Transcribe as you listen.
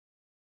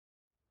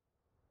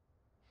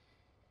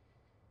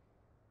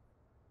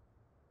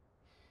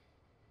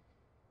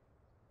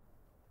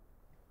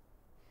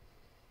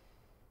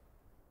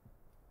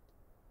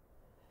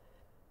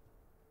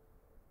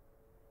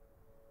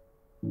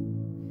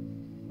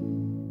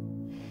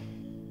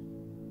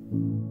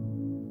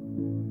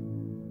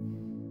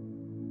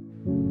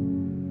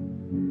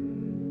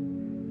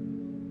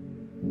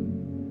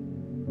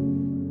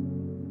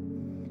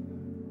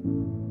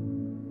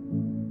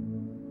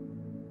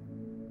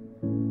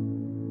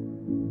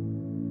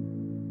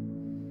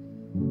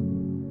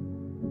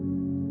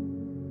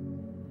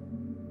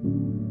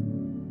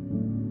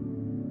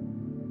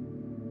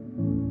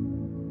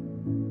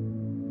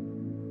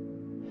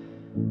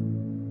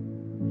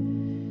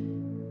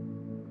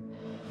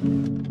You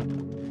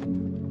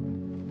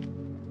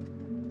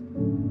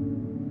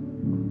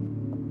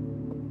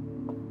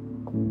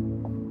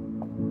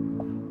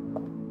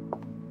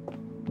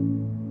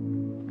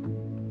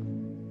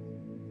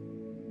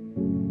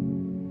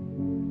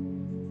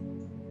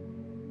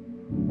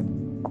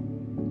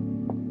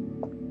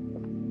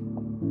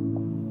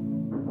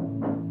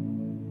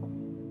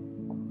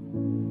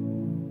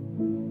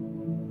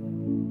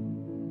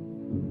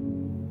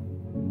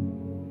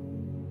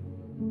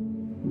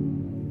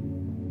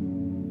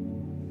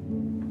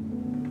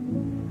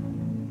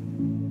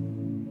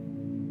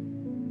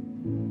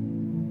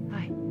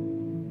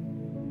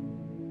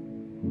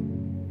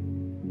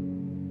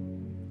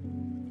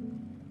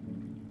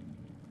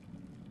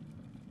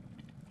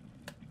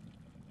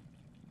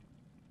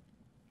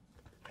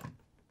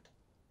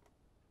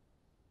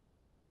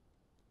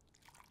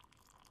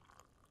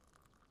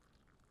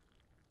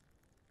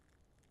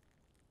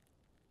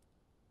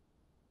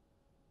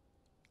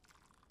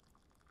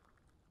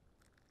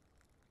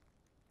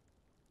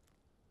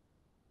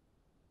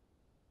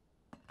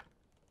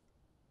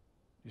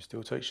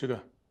still take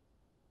sugar?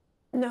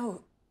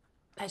 No.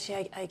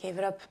 Actually, I gave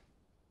it up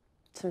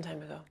some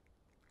time ago.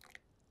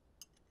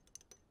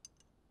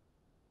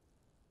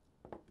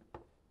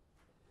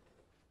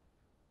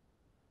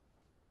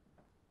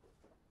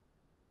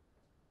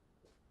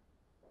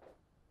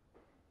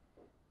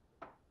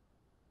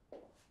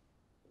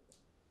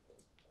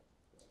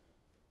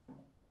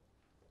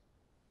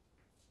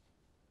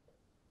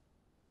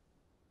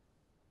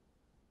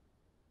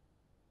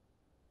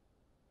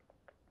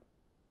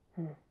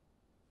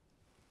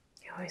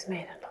 You always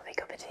made a lovely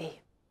cup of tea.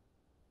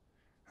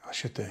 I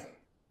should do.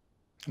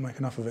 I'll make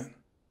enough of it.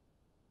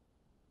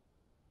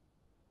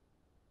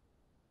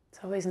 It's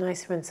always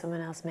nicer when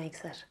someone else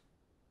makes it.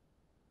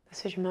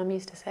 That's what your mum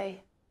used to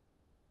say.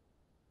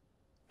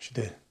 She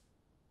did.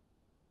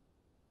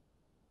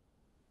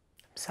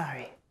 I'm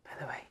sorry, by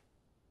the way.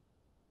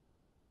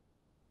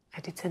 I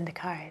did send a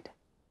card.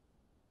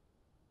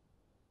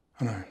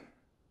 I know.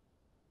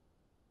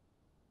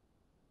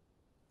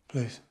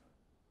 Please.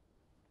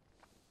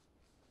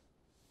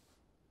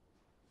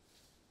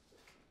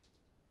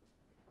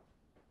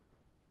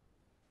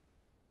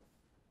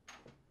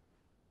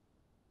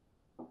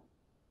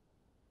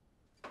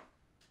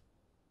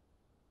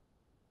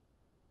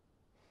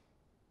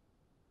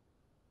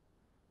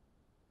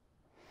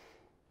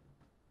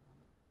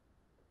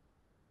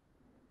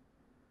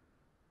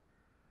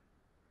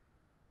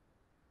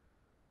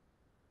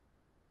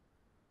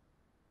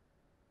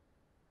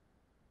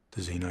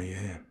 Does he know you're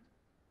here?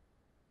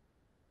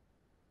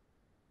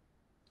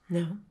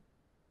 No.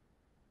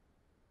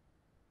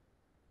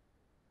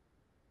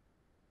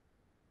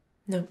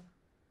 No.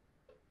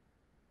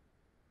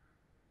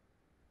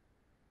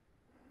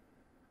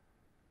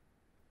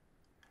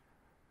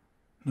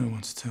 No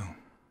one to tell.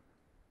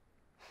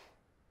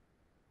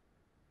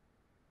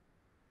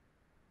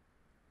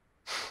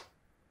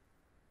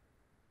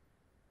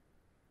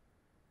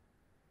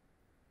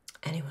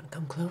 Anyone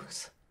come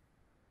close?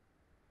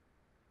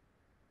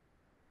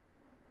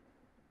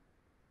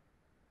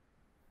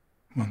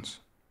 Once.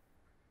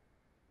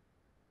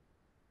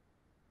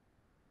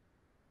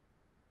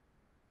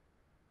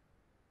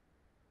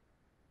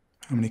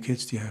 How many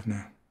kids do you have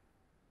now?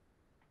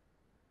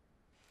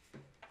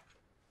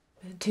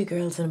 2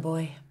 girls and a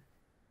boy.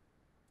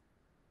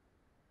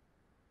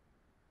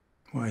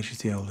 What age is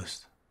the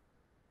eldest?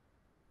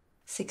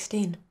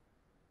 16.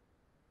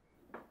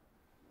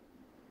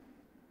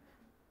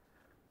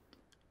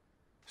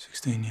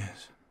 16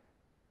 years.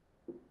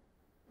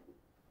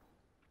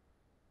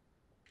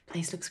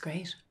 Place looks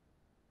great.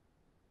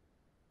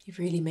 You've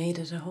really made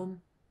it a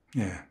home.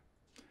 Yeah.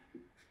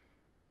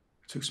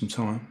 It took some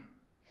time.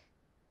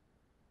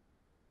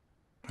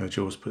 Heard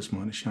yours puts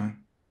mine to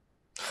shame.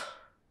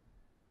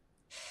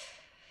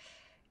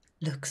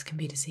 Looks can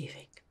be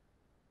deceiving.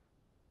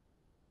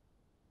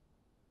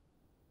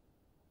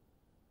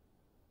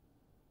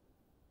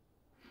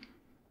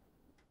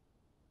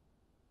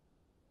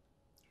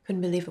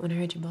 Couldn't believe it when I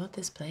heard you bought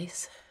this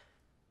place.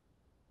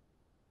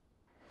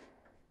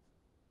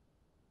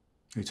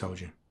 Who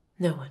told you?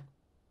 No one.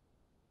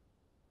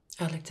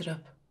 I looked it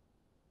up.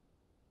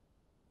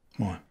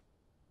 Why?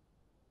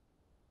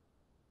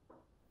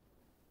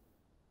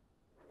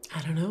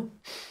 I don't know.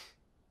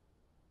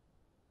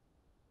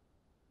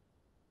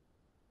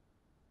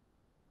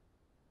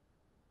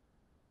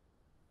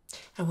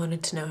 I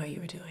wanted to know how you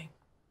were doing.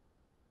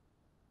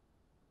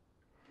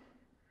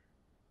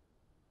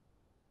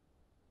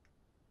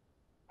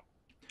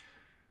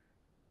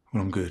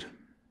 Well, I'm good.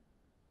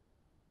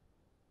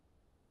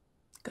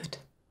 Good.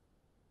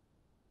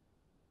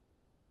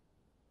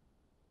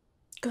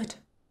 Good.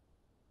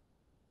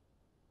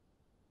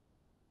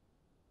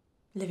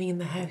 Living in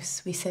the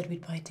house we said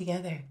we'd buy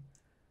together.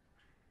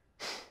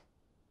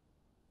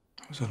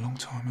 That was a long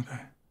time ago.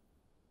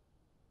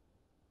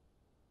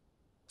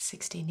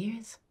 16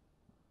 years.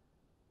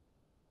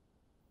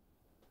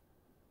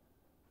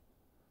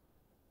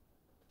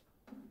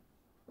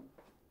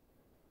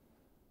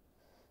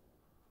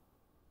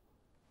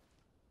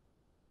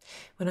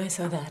 When I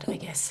saw that, I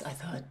guess I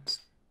thought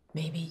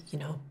maybe,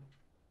 No,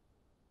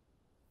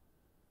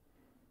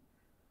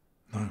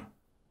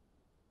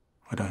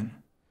 I don't.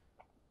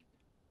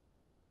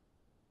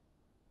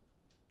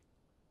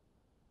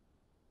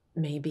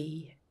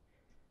 maybe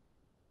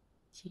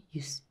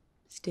you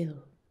still.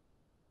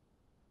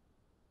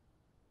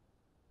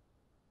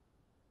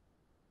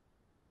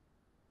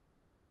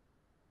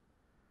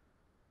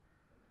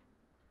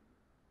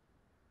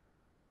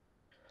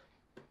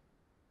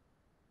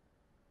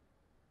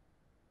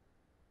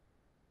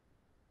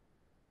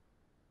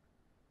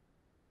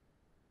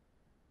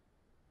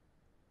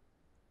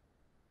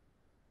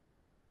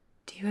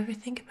 Do you ever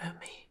think about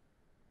me?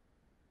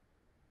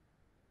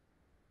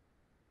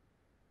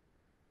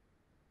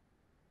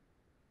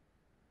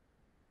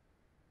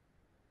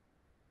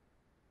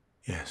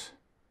 Yes.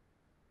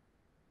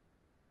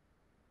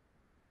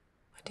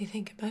 What do you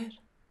think about?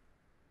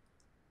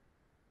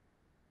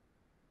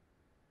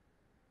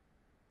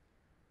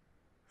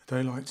 A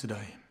day like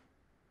today.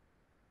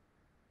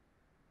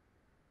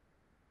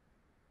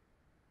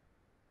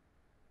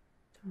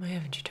 Why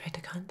haven't you tried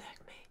to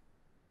contact me?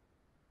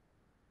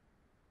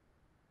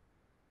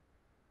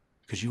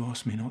 Because you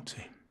asked me not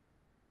to.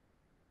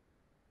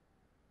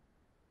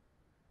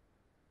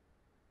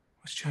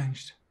 What's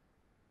changed?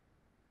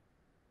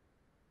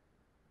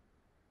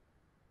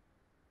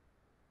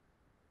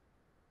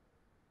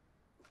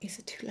 Is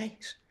it too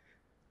late?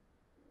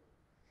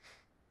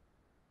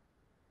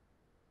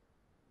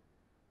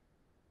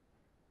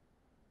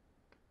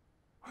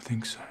 I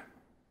think so.